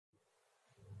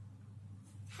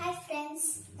Hi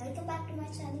friends, welcome back to my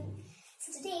channel.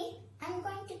 So today I'm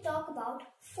going to talk about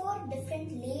 4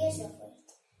 different layers of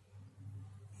Earth.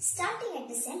 Starting at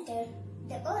the center,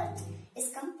 the Earth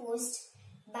is composed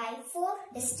by 4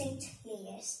 distinct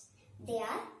layers. They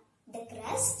are the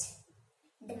crust,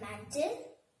 the mantle,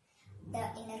 the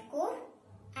inner core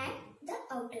and the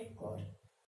outer core.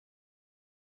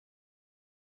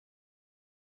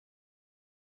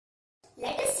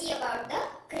 Let us see about the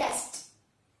crust.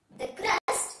 The crust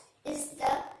is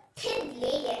the thin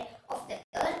layer of the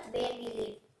earth where we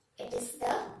live. It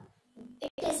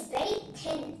is very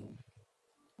thin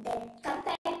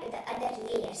compared to the other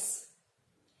layers.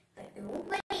 But don't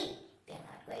worry, we are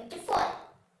not going to fall.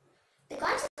 The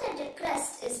continental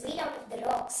crust is made out of the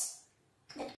rocks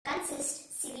that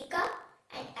consist silica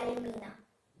and alumina,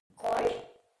 called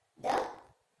the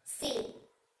clay.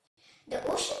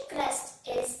 The ocean crust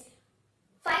is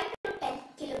 5 to 10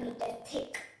 kilometers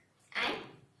thick and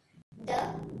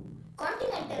the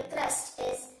continental crust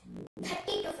is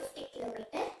 30 to 50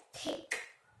 kilometers thick.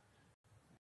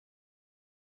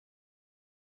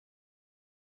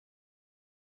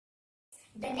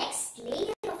 The next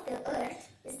layer of the earth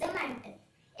is the mantle.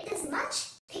 It is much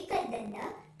thicker than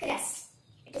the crust.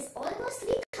 It is almost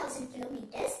 3000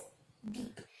 kilometers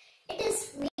deep. It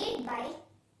is made by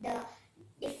the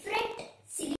different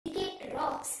silicate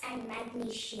rocks and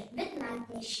magnesium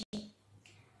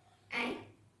and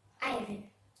iron.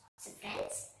 So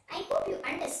friends, I hope you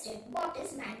understood what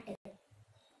is mantle.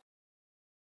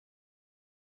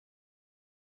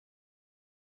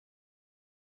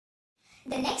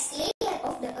 The next layer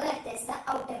of the earth is the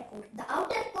outer core. The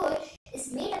outer core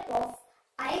is made up of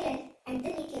iron and the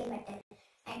nickel metal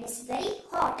and is very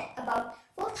hot, about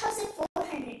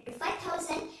 4400 to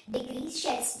 5000 degrees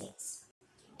Celsius.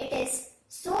 It is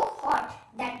so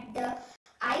hot that the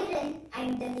iron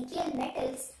and the nickel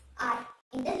metals are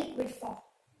in the liquid form.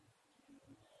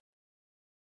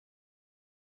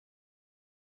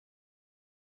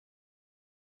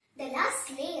 The last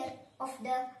layer of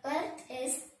the earth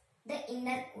is the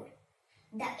inner core.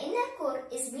 The inner core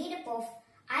is made up of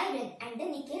iron and the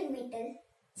nickel metal,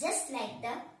 just like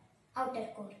the outer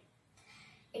core.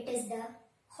 It is the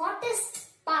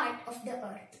hottest part of the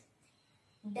earth.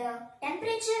 The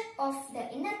temperature of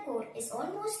the inner core is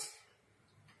almost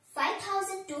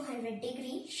 5200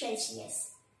 degrees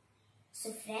Celsius.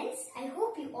 So friends, I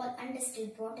hope you all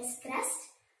understood what is crust,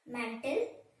 mantle,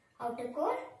 outer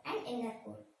core and inner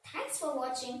core. Thanks for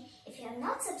watching. If you have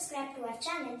not subscribed to our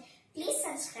channel, please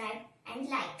subscribe and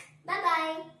like. Bye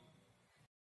bye.